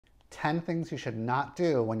10 things you should not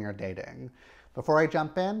do when you're dating. Before I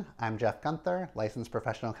jump in, I'm Jeff Gunther, licensed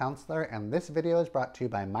professional counselor, and this video is brought to you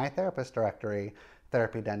by my therapist directory,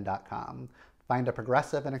 therapyden.com. Find a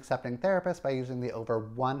progressive and accepting therapist by using the over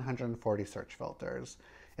 140 search filters.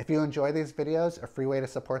 If you enjoy these videos, a free way to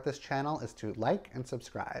support this channel is to like and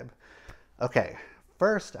subscribe. Okay,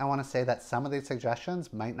 first I want to say that some of these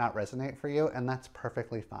suggestions might not resonate for you, and that's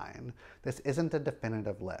perfectly fine. This isn't a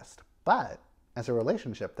definitive list, but as a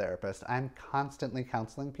relationship therapist, I'm constantly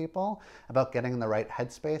counseling people about getting in the right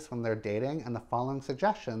headspace when they're dating, and the following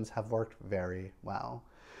suggestions have worked very well.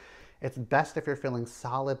 It's best if you're feeling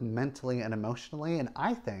solid mentally and emotionally, and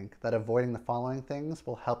I think that avoiding the following things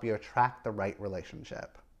will help you attract the right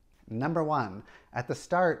relationship. Number one, at the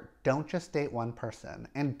start, don't just date one person,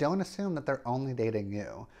 and don't assume that they're only dating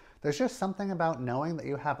you. There's just something about knowing that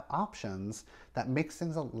you have options that makes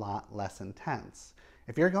things a lot less intense.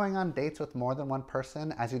 If you're going on dates with more than one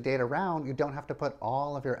person, as you date around, you don't have to put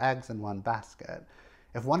all of your eggs in one basket.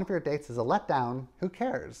 If one of your dates is a letdown, who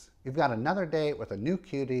cares? You've got another date with a new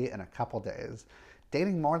cutie in a couple days.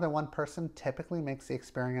 Dating more than one person typically makes the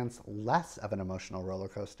experience less of an emotional roller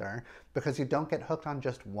coaster because you don't get hooked on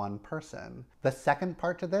just one person. The second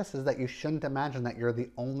part to this is that you shouldn't imagine that you're the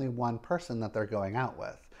only one person that they're going out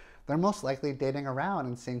with. They're most likely dating around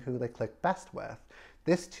and seeing who they click best with.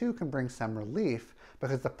 This too can bring some relief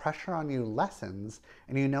because the pressure on you lessens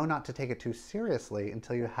and you know not to take it too seriously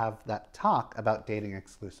until you have that talk about dating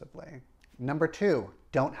exclusively. Number two,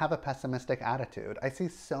 don't have a pessimistic attitude. I see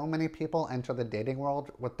so many people enter the dating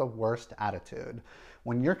world with the worst attitude.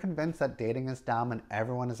 When you're convinced that dating is dumb and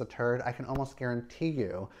everyone is a turd, I can almost guarantee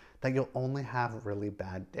you that you'll only have really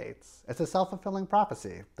bad dates. It's a self-fulfilling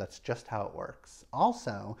prophecy. That's just how it works.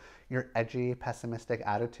 Also, your edgy, pessimistic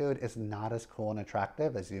attitude is not as cool and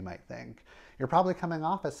attractive as you might think. You're probably coming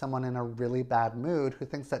off as someone in a really bad mood who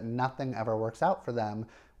thinks that nothing ever works out for them,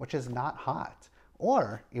 which is not hot.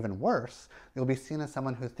 Or, even worse, you'll be seen as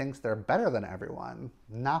someone who thinks they're better than everyone.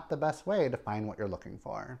 Not the best way to find what you're looking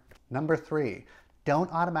for. Number three,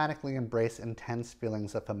 don't automatically embrace intense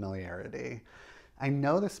feelings of familiarity. I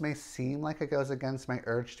know this may seem like it goes against my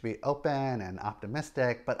urge to be open and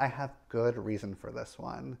optimistic, but I have good reason for this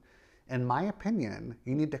one. In my opinion,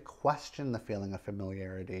 you need to question the feeling of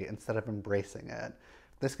familiarity instead of embracing it.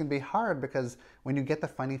 This can be hard because when you get the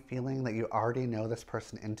funny feeling that you already know this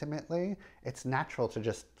person intimately, it's natural to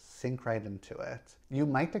just sink right into it. You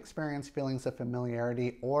might experience feelings of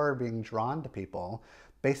familiarity or being drawn to people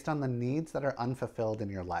based on the needs that are unfulfilled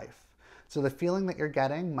in your life. So the feeling that you're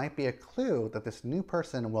getting might be a clue that this new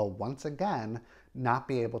person will once again not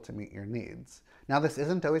be able to meet your needs. Now, this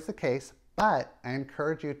isn't always the case, but I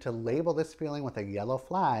encourage you to label this feeling with a yellow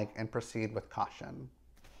flag and proceed with caution.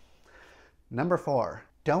 Number four,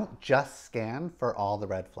 don't just scan for all the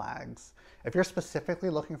red flags. If you're specifically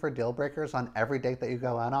looking for deal breakers on every date that you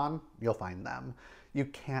go out on, you'll find them. You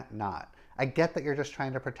can't not. I get that you're just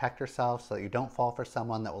trying to protect yourself so that you don't fall for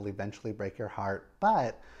someone that will eventually break your heart,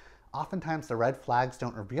 but oftentimes the red flags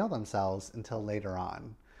don't reveal themselves until later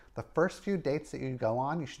on. The first few dates that you go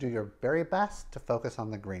on, you should do your very best to focus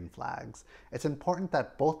on the green flags. It's important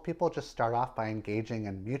that both people just start off by engaging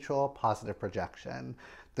in mutual positive projection.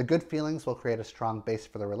 The good feelings will create a strong base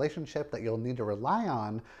for the relationship that you'll need to rely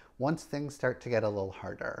on once things start to get a little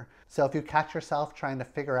harder. So if you catch yourself trying to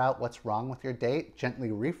figure out what's wrong with your date, gently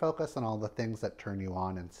refocus on all the things that turn you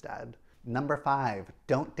on instead. Number five,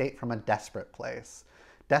 don't date from a desperate place.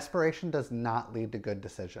 Desperation does not lead to good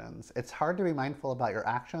decisions. It's hard to be mindful about your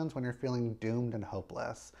actions when you're feeling doomed and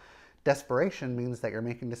hopeless. Desperation means that you're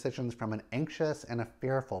making decisions from an anxious and a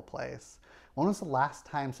fearful place. When was the last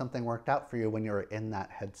time something worked out for you when you were in that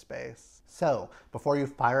headspace? So, before you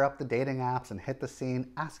fire up the dating apps and hit the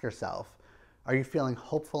scene, ask yourself, are you feeling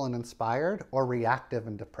hopeful and inspired or reactive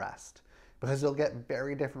and depressed? Because you'll get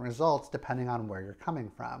very different results depending on where you're coming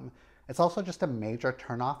from. It's also just a major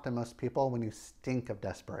turnoff to most people when you stink of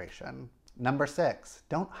desperation. Number six,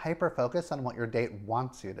 don't hyper-focus on what your date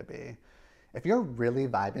wants you to be. If you're really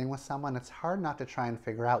vibing with someone, it's hard not to try and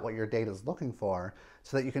figure out what your date is looking for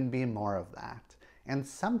so that you can be more of that. And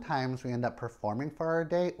sometimes we end up performing for our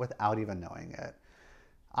date without even knowing it.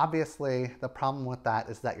 Obviously, the problem with that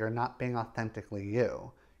is that you're not being authentically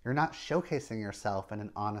you. You're not showcasing yourself in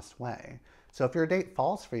an honest way. So if your date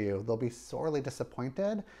falls for you, they'll be sorely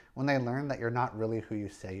disappointed when they learn that you're not really who you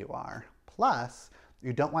say you are. Plus,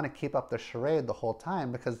 you don't want to keep up the charade the whole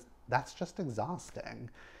time because that's just exhausting.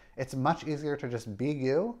 It's much easier to just be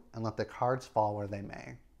you and let the cards fall where they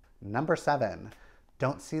may. Number seven,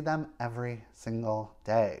 Don't see them every single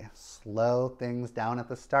day. Slow things down at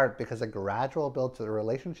the start because a gradual build to the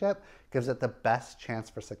relationship gives it the best chance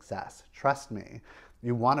for success. Trust me.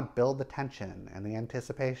 You want to build the tension and the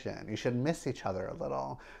anticipation. You should miss each other a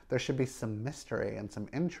little. There should be some mystery and some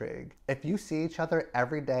intrigue. If you see each other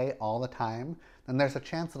every day all the time, then there's a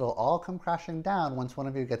chance it'll all come crashing down once one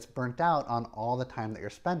of you gets burnt out on all the time that you're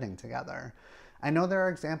spending together. I know there are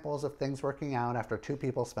examples of things working out after two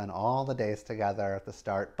people spend all the days together at the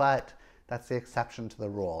start, but that's the exception to the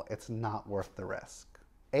rule. It's not worth the risk.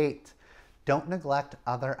 8, don't neglect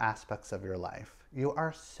other aspects of your life. You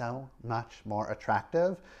are so much more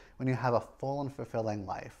attractive when you have a full and fulfilling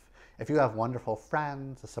life. If you have wonderful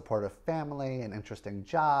friends, a supportive family, an interesting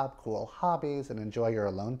job, cool hobbies, and enjoy your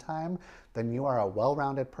alone time, then you are a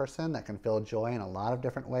well-rounded person that can feel joy in a lot of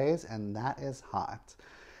different ways, and that is hot.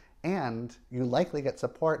 And you likely get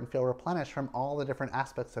support and feel replenished from all the different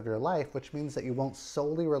aspects of your life, which means that you won't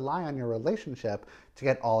solely rely on your relationship to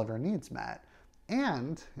get all of your needs met.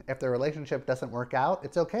 And if the relationship doesn't work out,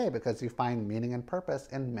 it's okay because you find meaning and purpose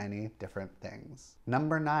in many different things.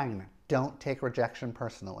 Number 9, don't take rejection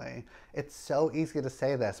personally. It's so easy to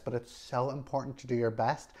say this, but it's so important to do your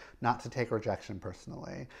best not to take rejection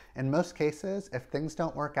personally. In most cases, if things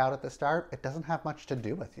don't work out at the start, it doesn't have much to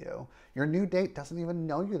do with you. Your new date doesn't even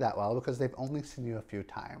know you that well because they've only seen you a few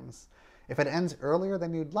times. If it ends earlier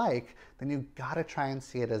than you'd like, then you gotta try and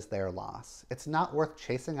see it as their loss. It's not worth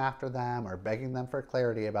chasing after them or begging them for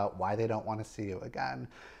clarity about why they don't want to see you again.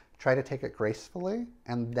 Try to take it gracefully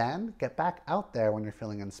and then get back out there when you're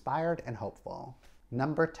feeling inspired and hopeful.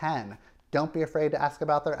 Number 10, don't be afraid to ask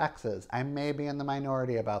about their exes. I may be in the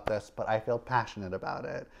minority about this, but I feel passionate about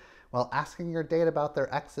it. While asking your date about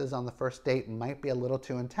their exes on the first date might be a little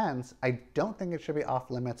too intense, I don't think it should be off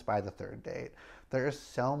limits by the third date. There is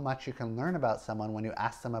so much you can learn about someone when you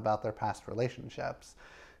ask them about their past relationships.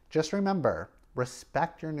 Just remember,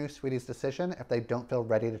 respect your new sweetie's decision if they don't feel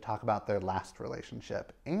ready to talk about their last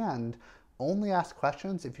relationship. And only ask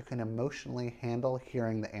questions if you can emotionally handle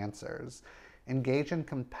hearing the answers. Engage in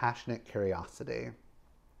compassionate curiosity.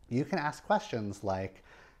 You can ask questions like,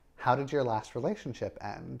 how did your last relationship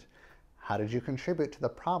end? How did you contribute to the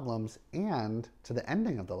problems and to the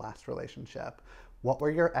ending of the last relationship? What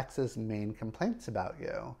were your ex's main complaints about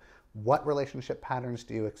you? What relationship patterns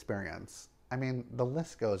do you experience? I mean, the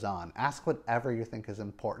list goes on. Ask whatever you think is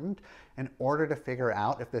important in order to figure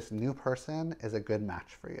out if this new person is a good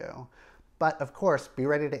match for you. But of course, be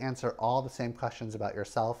ready to answer all the same questions about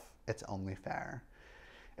yourself. It's only fair.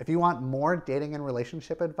 If you want more dating and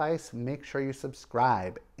relationship advice, make sure you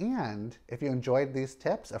subscribe. And if you enjoyed these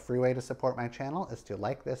tips, a free way to support my channel is to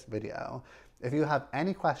like this video. If you have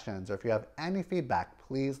any questions or if you have any feedback,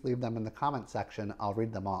 please leave them in the comment section. I'll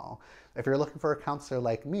read them all. If you're looking for a counselor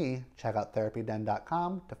like me, check out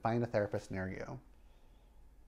therapyden.com to find a therapist near you.